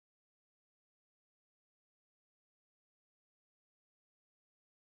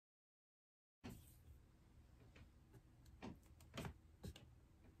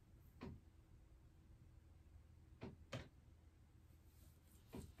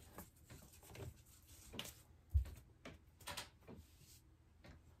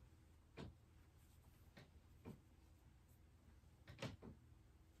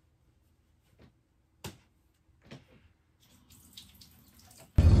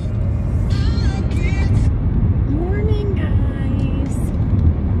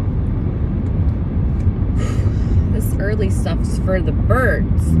stuff's for the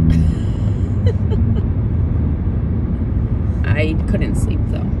birds. I couldn't sleep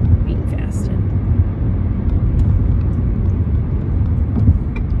though, being fasted.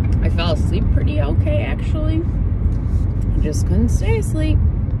 I fell asleep pretty okay, actually. I just couldn't stay asleep.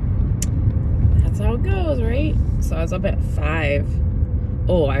 That's how it goes, right? So I was up at 5.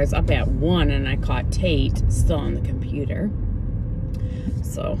 Oh, I was up at 1 and I caught Tate still on the computer.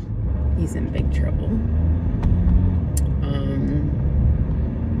 So he's in big trouble.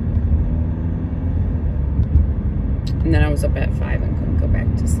 And then I was up at 5 and couldn't go back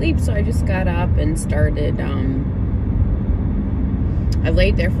to sleep, so I just got up and started, I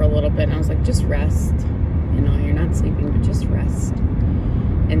laid there for a little bit and I was like, just rest. You know, you're not sleeping, but just rest.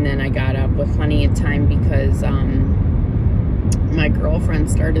 And then I got up with plenty of time because my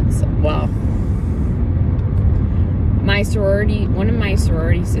girlfriend started, well, one of my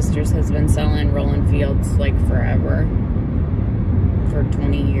sorority sisters has been selling Rolling Fields like forever, for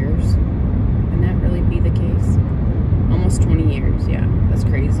 20 years. Can that really be the case? Almost 20 years, yeah, that's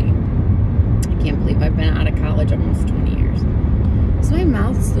crazy. I can't believe I've been out of college almost 20 years. Is my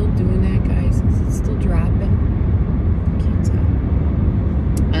mouth still doing that, guys? Is it still dropping? I can't tell.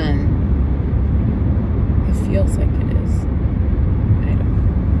 It feels like it is.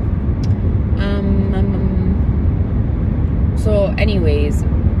 I don't know. So anyways,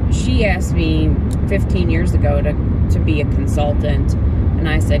 she asked me 15 years ago to be a consultant, and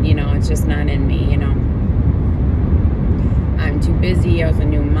I said, you know, it's just not in me, you know. I'm too busy. I was a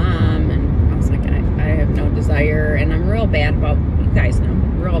new mom, and I was like, I have no desire, and I'm real bad about, you guys know,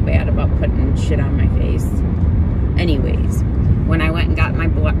 real bad about putting shit on my face. Anyways, when I went and got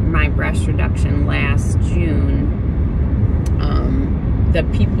my breast reduction last June, the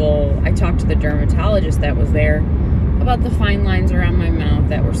people, I talked to the dermatologist that was there about the fine lines around my mouth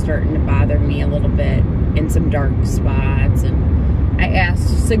that were starting to bother me a little bit, and some dark spots, and I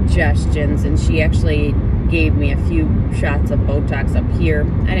asked suggestions, and she actually gave me a few shots of Botox up here.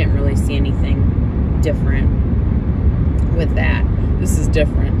 I didn't really see anything different with that. This is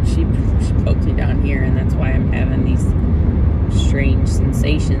different. She poked me down here, and that's why I'm having these strange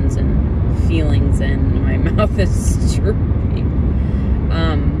sensations and feelings, and my mouth is drooping.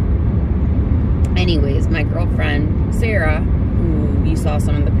 Anyways, my girlfriend Sarah, who you saw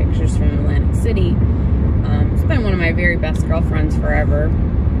some of the pictures from Atlantic City, has been one of my very best girlfriends forever.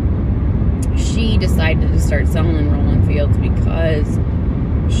 She decided to start selling Rolling Fields because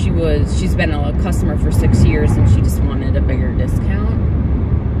she's been a customer for 6 years, and she just wanted a bigger discount.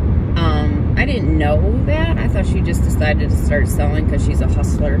 I didn't know that. I thought she just decided to start selling because she's a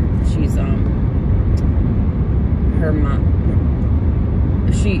hustler. She's her mom.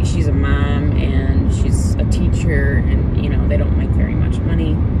 She's a mom, and she's a teacher, and you know, they don't make very much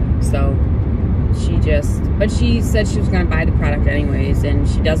money, so but she said she was going to buy the product anyways, and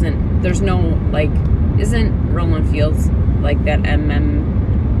she doesn't, there's no, like, isn't Rolling Fields like that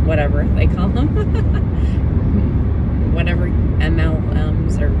whatever they call them, whatever,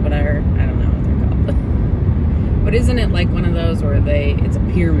 MLMs or whatever, I don't know what they're called, but isn't it like one of those where it's a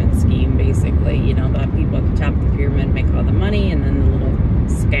pyramid scheme, basically, you know, the people at the top of the pyramid make all the money, and then the little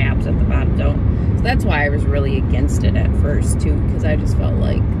scabs at the bottom don't. So that's why I was really against it at first too, because I just felt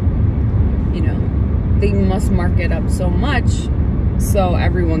like, you know, they must mark it up so much so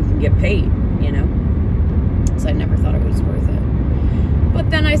everyone can get paid, you know. So I never thought it was worth it. But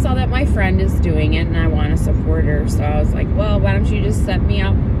then I saw that my friend is doing it, and I want to support her, so I was like, well, why don't you just set me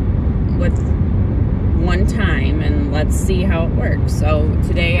up with one time and let's see how it works. So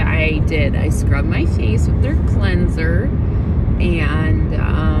today I scrubbed my face with their cleanser, and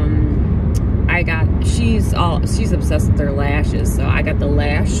she's obsessed with her lashes, so I got the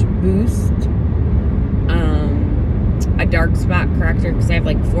lash boost, a dark spot corrector, because I have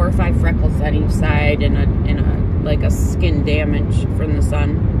like 4 or 5 freckles on each side, and like a skin damage from the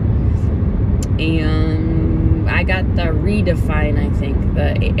sun. And I got the Redefine, I think,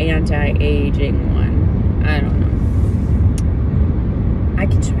 the anti-aging one. I don't know. I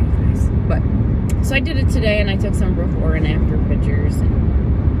can show you guys. But so I did it today, and I took some before and after pictures,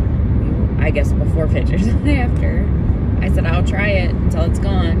 and I guess before pictures and after. I said I'll try it until it's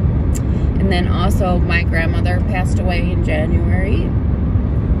gone. And then also, my grandmother passed away in January.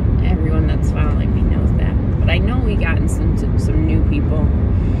 Everyone that's following me knows that. But I know we got some new people,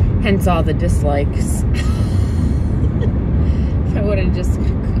 hence all the dislikes. If I would have just,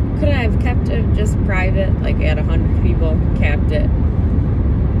 could I have kept it just private, like at 100 people, kept it.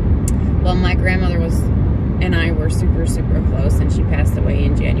 Well, my grandmother and I were super, super close, and she passed away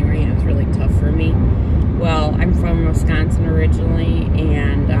in January, and it was really tough for me. Well, I'm from Wisconsin originally,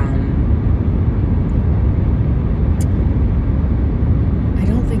 and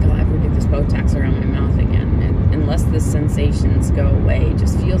sensations go away. It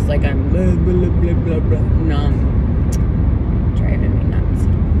just feels like I'm blah, blah, blah, blah, blah, numb. Driving me nuts.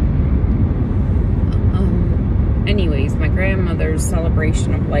 Anyways, my grandmother's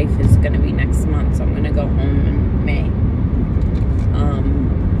celebration of life is going to be next month, so I'm going to go home in May.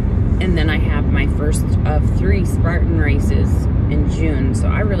 And then I have my first of 3 Spartan races in June, so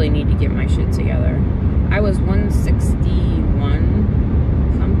I really need to get my shit together. I was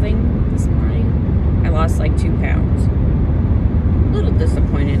 161 something this morning. I lost like 2 pounds. A little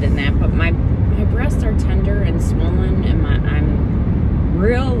disappointed in that, but my breasts are tender and swollen, and I'm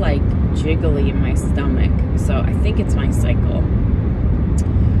real like jiggly in my stomach, so I think it's my cycle.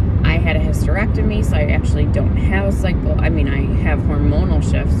 I had a hysterectomy, so I actually don't have a cycle. I mean, I have hormonal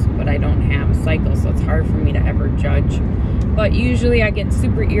shifts, but I don't have a cycle, so it's hard for me to ever judge. But usually I get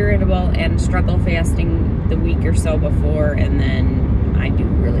super irritable and struggle fasting the week or so before, and then I do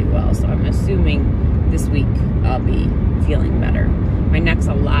really well. So I'm assuming this week I'll be feeling better. My neck's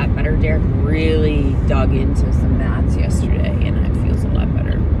a lot better. Derek really dug into some knots yesterday, and it feels a lot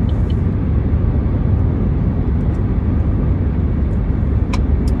better.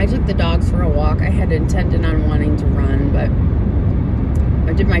 I took the dogs for a walk. I had intended on wanting to run, but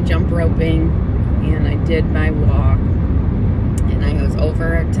I did my jump roping and I did my walk, and I was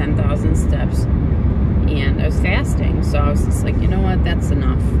over 10,000 steps, and I was fasting, so I was just like, you know what, that's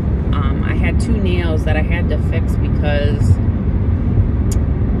enough. I had 2 nails that I had to fix because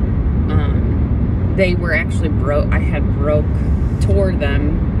they were actually broke. I had tore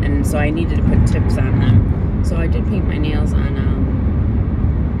them, and so I needed to put tips on them. So I did paint my nails on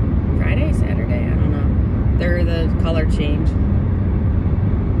Friday, Saturday, I don't know. They're the color change.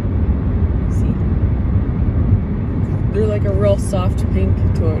 See? They're like a real soft pink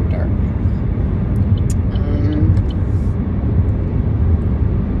to a dark.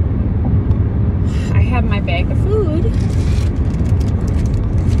 I have my bag of food.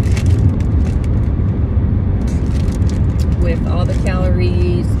 With all the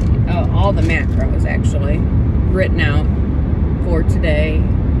calories, all the macros actually, written out for today.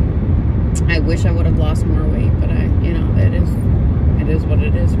 I wish I would have lost more weight, but you know, it is what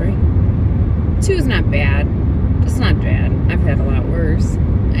it is, right? 2 is not bad. It's not bad. I've had a lot worse.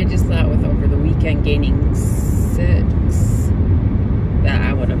 I just thought with over the weekend gaining 6 that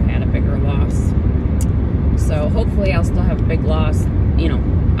I would have had a bigger loss. So hopefully I'll still have a big loss, you know,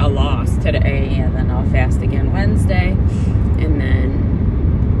 a loss today, and then I'll fast again Wednesday, and then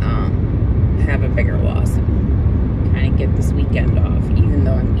have a bigger loss and kind of get this weekend off, even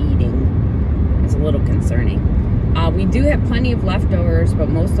though I'm eating. It's a little concerning. We do have plenty of leftovers, but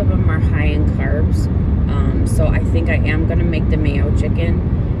most of them are high in carbs. So I think I am going to make the mayo chicken.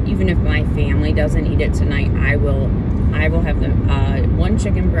 Even if my family doesn't eat it tonight, I will have the 1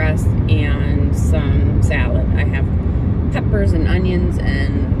 chicken breast and some salad. I have peppers and onions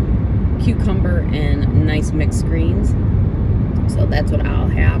and cucumber and nice mixed greens. So that's what I'll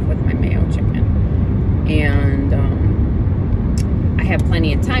have with my mayo chicken. And I have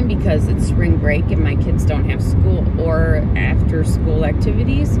plenty of time because it's spring break and my kids don't have school or after school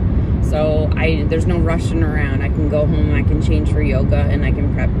activities. So there's no rushing around. I can go home, I can change for yoga, and I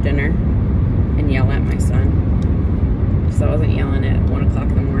can prep dinner and yell at my son. So I wasn't yelling at 1 o'clock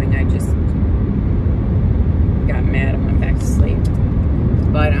in the morning. I just got mad and went back to sleep.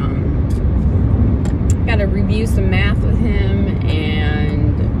 But got to review some math with him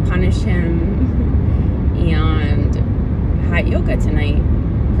and punish him, and hot yoga tonight,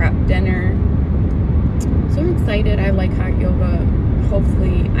 prep dinner. So I'm excited. I like hot yoga.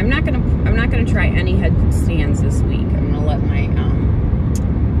 Hopefully, I'm not gonna try any headstands this week. I'm gonna let my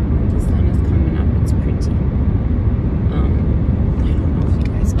the sun is coming up. It's pretty. I don't know if you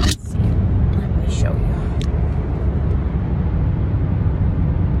guys can see it. Let me show you.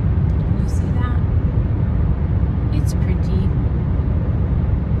 Can you see that? It's pretty.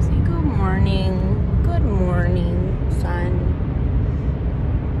 Say good morning. Good morning, sun.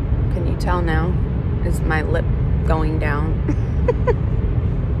 Can you tell now? Is my lip going down?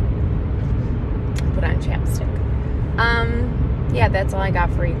 Put on chapstick. Yeah, that's all I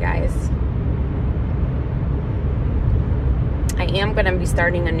got for you guys. I am going to be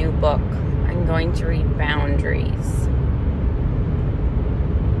starting a new book. I'm going to read Boundaries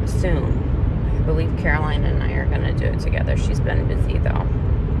soon. I believe Caroline and I are going to do it together. She's been busy though.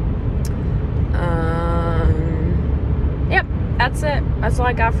 Yep, that's it. That's all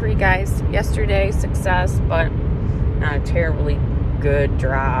I got for you guys. Yesterday, success, but not a terribly good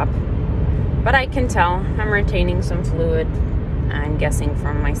drop. But I can tell I'm retaining some fluid, I'm guessing,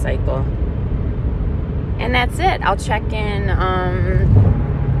 from my cycle. And that's it. I'll check in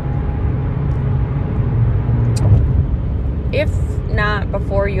if not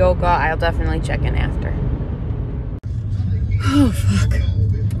before yoga, I'll definitely check in after. Oh, fuck.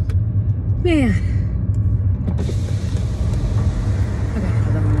 Man. I gotta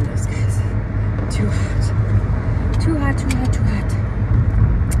roll down the windows, guys. Too hot. Too hot, too hot, too hot.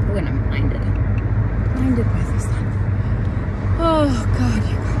 Oh, and I'm blinded. Blinded by this thing. Oh, God,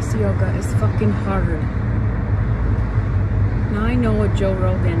 you guys, yoga is fucking hard. Now I know what Joe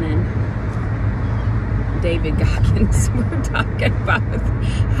Rogan and David Goggins were talking about with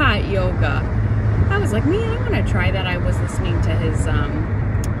hot yoga. I was like, man, I want to try that. I was listening to his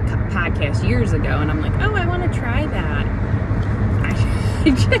podcast years ago, and I'm like, oh, I want to try that. I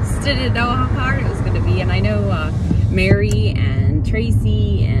just didn't know how hard it was going to be. And I know Mary and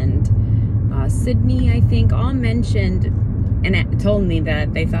Tracy and Sydney, I think, all mentioned and it told me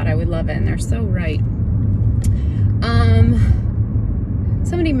that they thought I would love it, and they're so right.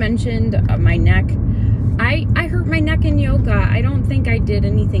 Somebody mentioned my neck. I hurt my neck in yoga. I don't think I did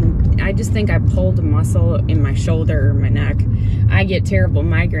anything. I just think I pulled a muscle in my shoulder or my neck. I get terrible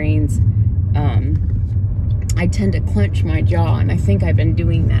migraines. I tend to clench my jaw, and I think I've been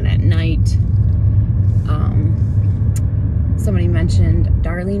doing that at night. Somebody mentioned,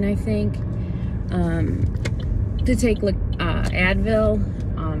 Darlene, I think, to take Advil.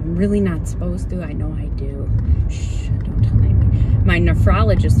 Really not supposed to. I know I do. Shh, don't tell anybody. My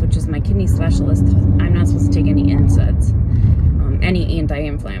nephrologist, which is my kidney specialist, I'm not supposed to take any NSAIDs, any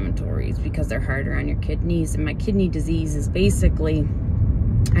anti-inflammatories, because they're harder on your kidneys. And my kidney disease is basically,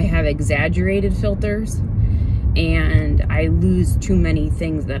 I have exaggerated filters, and I lose too many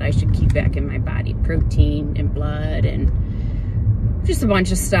things that I should keep back in my body. Protein and blood and just a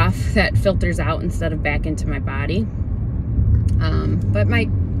bunch of stuff that filters out instead of back into my body. But my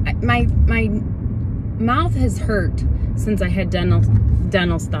mouth has hurt since I had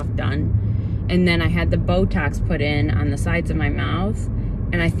dental stuff done, and then I had the Botox put in on the sides of my mouth,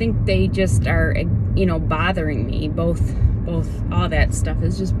 and I think they just are, you know, bothering me. Both all that stuff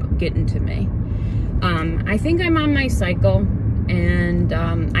is just getting to me. I think I'm on my cycle, and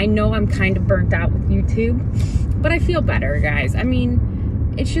I know I'm kind of burnt out with YouTube, but I feel better, guys. I mean,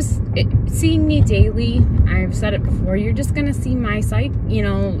 it's just seeing me daily. I've said it before. You're just gonna see my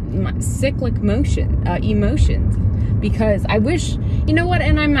my cyclic emotions, because I wish, you know what?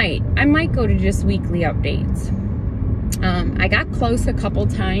 And I might go to just weekly updates. I got close a couple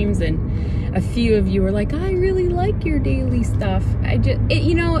times, and a few of you were like, I really like your daily stuff.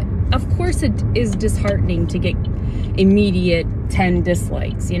 You know, of course it is disheartening to get immediate 10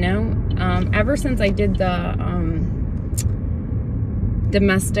 dislikes, you know? Ever since I did the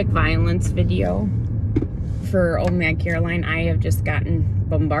domestic violence video for Old Man Caroline, I have just gotten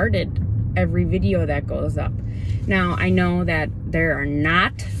bombarded every video that goes up. Now, I know that there are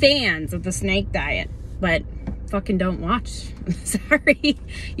not fans of the snake diet, but fucking don't watch. Sorry.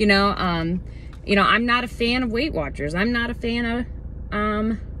 You know, I'm not a fan of Weight Watchers. I'm not a fan of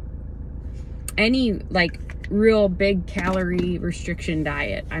any like real big calorie restriction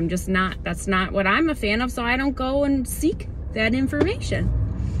diet. I'm just not. That's not what I'm a fan of, so I don't go and seek that information.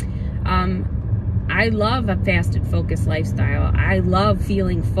 I love a fasted focused lifestyle. I love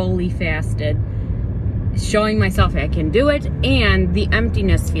feeling fully fasted, showing myself I can do it, and the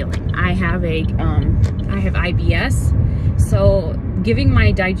emptiness feeling. I have IBS, so giving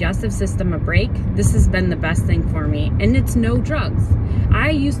my digestive system a break, this has been the best thing for me, and it's no drugs.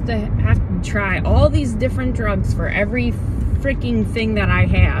 I used to have to try all these different drugs for every freaking thing that I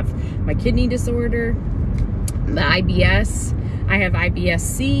have. My kidney disorder, the IBS, I have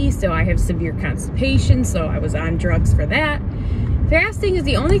IBS-C, so I have severe constipation, so I was on drugs for that. Fasting is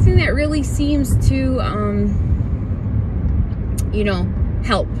the only thing that really seems to, you know,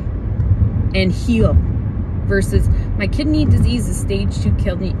 help and heal, versus my kidney disease is stage 2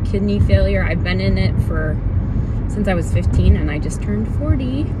 kidney failure. I've been in it since I was 15, and I just turned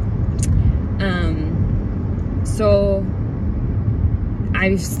 40. So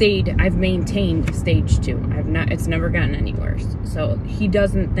I've maintained stage 2. It's never gotten any worse. So he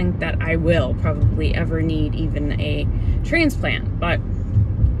doesn't think that I will probably ever need even a transplant, but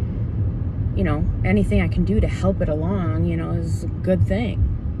you know, anything I can do to help it along, you know, is a good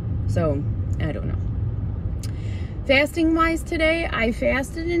thing. So I don't know. Fasting wise today, I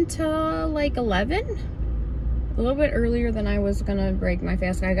fasted until like 11, a little bit earlier than I was gonna break my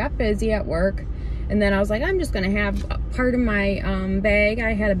fast. I got busy at work, and then I was like, I'm just gonna have part of my bag.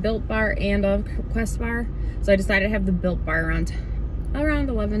 I had a Built Bar and a Quest bar, so I decided to have the Built Bar around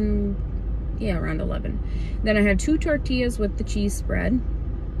 11. Yeah, around 11. Then I had 2 tortillas with the cheese spread,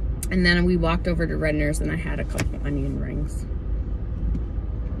 and then we walked over to Redner's, and I had a couple onion rings.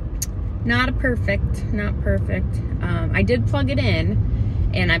 Not perfect. I did plug it in,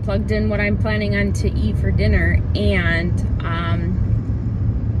 and I plugged in what I'm planning on to eat for dinner, and that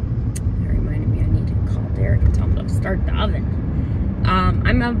reminded me I need to call Derek and tell him to start the oven.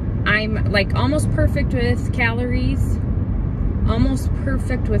 I'm like almost perfect with calories, almost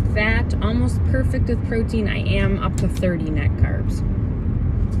perfect with fat, almost perfect with protein. I am up to 30 net carbs.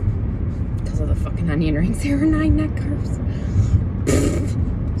 Because of the fucking onion rings, there are 9 net carbs.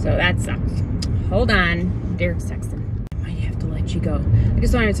 So that sucks. Hold on. Derek's texting. I might have to let you go. I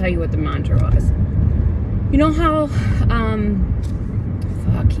just wanted to tell you what the mantra was. You know how,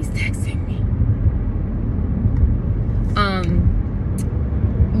 fuck, he's texting me.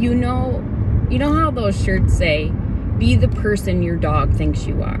 You know how those shirts say, be the person your dog thinks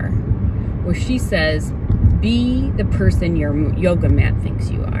you are? Well, she says, be the person your yoga mat thinks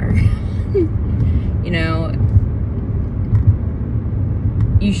you are. You know,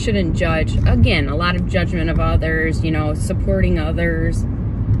 you shouldn't judge. Again, a lot of judgment of others, you know, supporting others.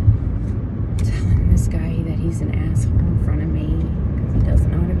 Telling this guy that he's an asshole in front of me because he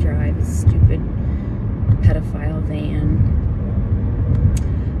doesn't know how to drive his stupid pedophile van.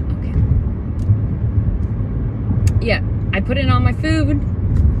 Yeah, I put in all my food.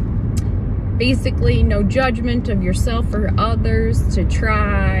 Basically, no judgment of yourself or others to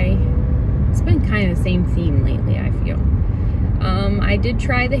try. It's been kind of the same theme lately, I feel. I did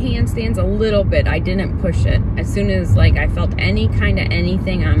try the handstands a little bit. I didn't push it. As soon as like I felt any kind of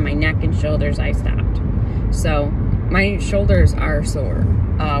anything on my neck and shoulders, I stopped. So my shoulders are sore.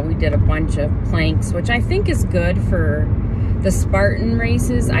 We did a bunch of planks, which I think is good for the Spartan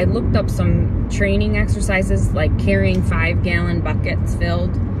races. I looked up some training exercises like carrying 5-gallon buckets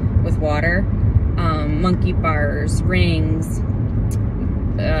filled with water, monkey bars, rings,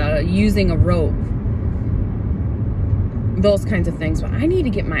 using a rope, those kinds of things. But I need to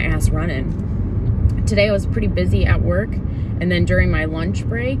get my ass running. Today I was pretty busy at work, and then during my lunch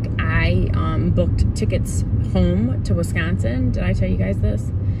break I booked tickets home to Wisconsin. Did I tell you guys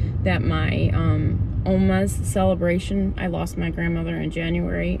this? That my m&ms celebration, I lost my grandmother in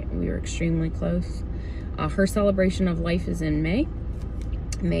January. We were extremely close. Her celebration of life is in May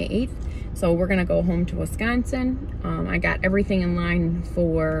 8th. So we're gonna go home to Wisconsin. I got everything in line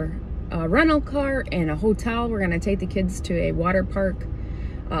for a rental car and a hotel. We're gonna take the kids to a water park,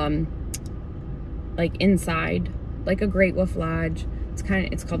 like inside, like a Great Wolf Lodge.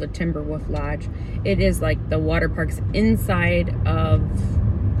 It's called a Timber Wolf Lodge. It is like the water park's inside of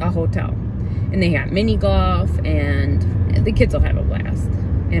a hotel. And they got mini golf, and the kids will have a blast.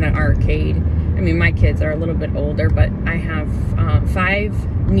 And an arcade. I mean, my kids are a little bit older, but I have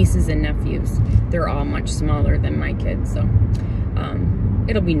 5 nieces and nephews. They're all much smaller than my kids, so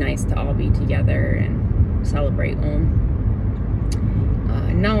it'll be nice to all be together and celebrate them.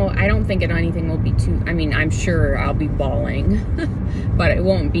 No, I don't think anything will be too, I mean, I'm sure I'll be bawling, but it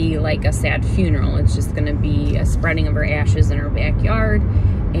won't be like a sad funeral. It's just gonna be a spreading of her ashes in her backyard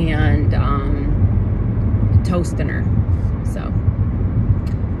and toasting her. So,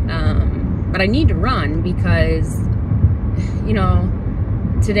 but I need to run because, you know,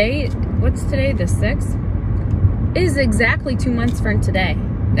 today, what's today, the 6th? It is exactly 2 months from today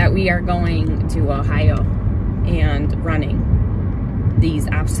that we are going to Ohio and running these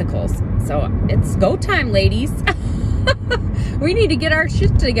obstacles. So it's go time, ladies. We need to get our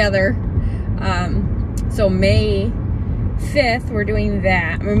shit together. So May 5th we're doing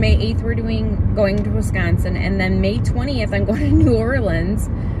that, or May 8th we're going to Wisconsin, and then May 20th I'm going to New Orleans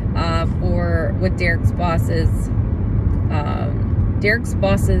with Derek's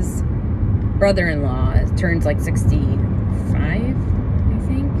boss's brother-in-law. Turns like 65, I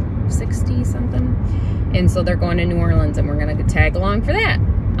think, 60 something, and so they're going to New Orleans, and we're gonna tag along for that,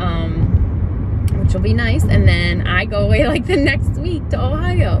 which will be nice. And then I go away like the next week to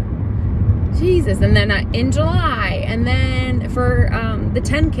Ohio. Jesus. And then in July, and then for the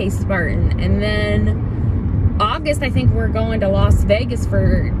 10K Spartan, and then August I think we're going to Las Vegas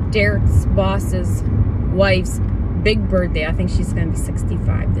for Derek's boss's wife's big birthday. I think she's gonna be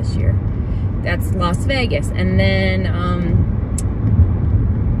 65 this year. That's Las Vegas. And then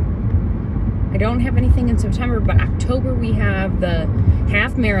I don't have anything in September, but October we have the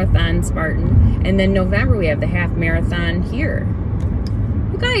half marathon Spartan, and then November we have the half marathon here.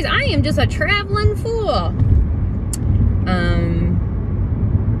 You guys, I am just a traveling fool.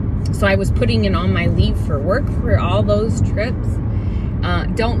 So I was putting in all my leave for work for all those trips.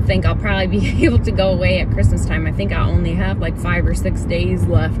 Don't think I'll probably be able to go away at Christmas time. I think I'll only have like 5 or 6 days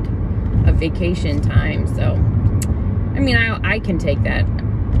left of vacation time. So, I mean, I can take that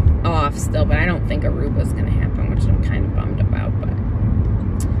off still, but I don't think Aruba's gonna happen, which I'm kind of bummed about. But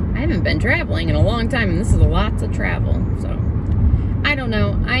I haven't been traveling in a long time, and this is lots of travel. So I don't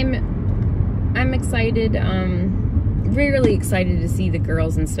know. I'm excited. Really excited to see the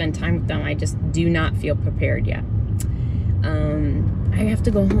girls and spend time with them. I just do not feel prepared yet. I have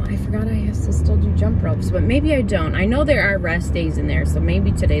to go home. I forgot I have to still do jump ropes, but maybe I don't. I know there are rest days in there, so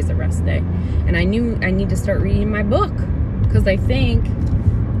maybe today's a rest day. And I knew I need to start reading my book, because I think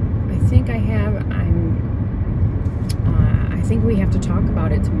we have to talk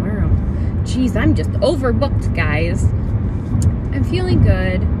about it tomorrow. Jeez, I'm just overbooked, guys. I'm feeling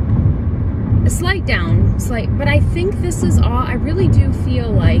good. A slight down, but I think this is all. I really do feel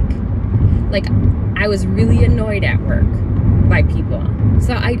like I was really annoyed at work by people.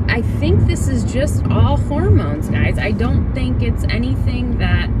 So I think this is just all hormones, guys. I don't think it's anything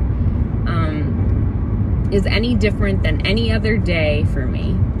that is any different than any other day for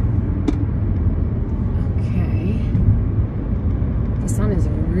me. Okay. The sun is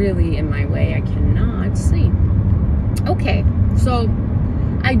really in my way. I cannot see. Okay, so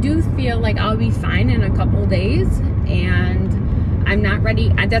I do feel like I'll be fine in a couple days, and I'm not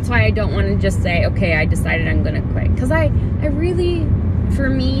ready. That's why I don't want to just say, okay, I decided I'm going to quit. Because I really, for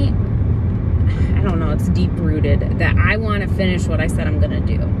me, I don't know, it's deep-rooted that I want to finish what I said I'm going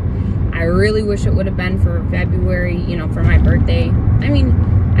to do. I really wish it would have been for February, you know, for my birthday. I mean,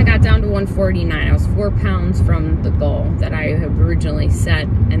 I got down to 149. I was 4 pounds from the goal that I had originally set,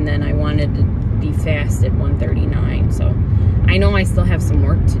 and then I wanted to be fast at 139. So I know I still have some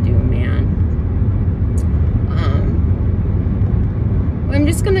work to do, man. I'm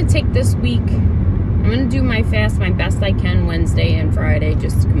just gonna take this week. I'm gonna do my fast my best I can Wednesday and Friday,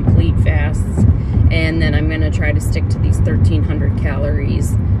 just complete fasts, and then I'm gonna try to stick to these 1,300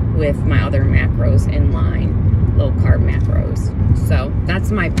 calories with my other macros in line, low carb macros. So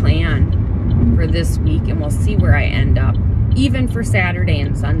that's my plan for this week, and we'll see where I end up. Even for Saturday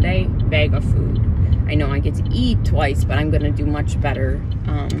and Sunday, bag of food. I know I get to eat twice, but I'm gonna do much better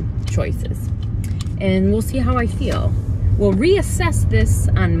choices, and we'll see how I feel. We'll reassess this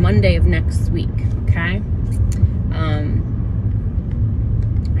on Monday of next week, okay? I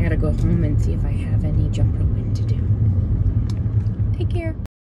gotta go home and see if I have any jump roping to do. Take care.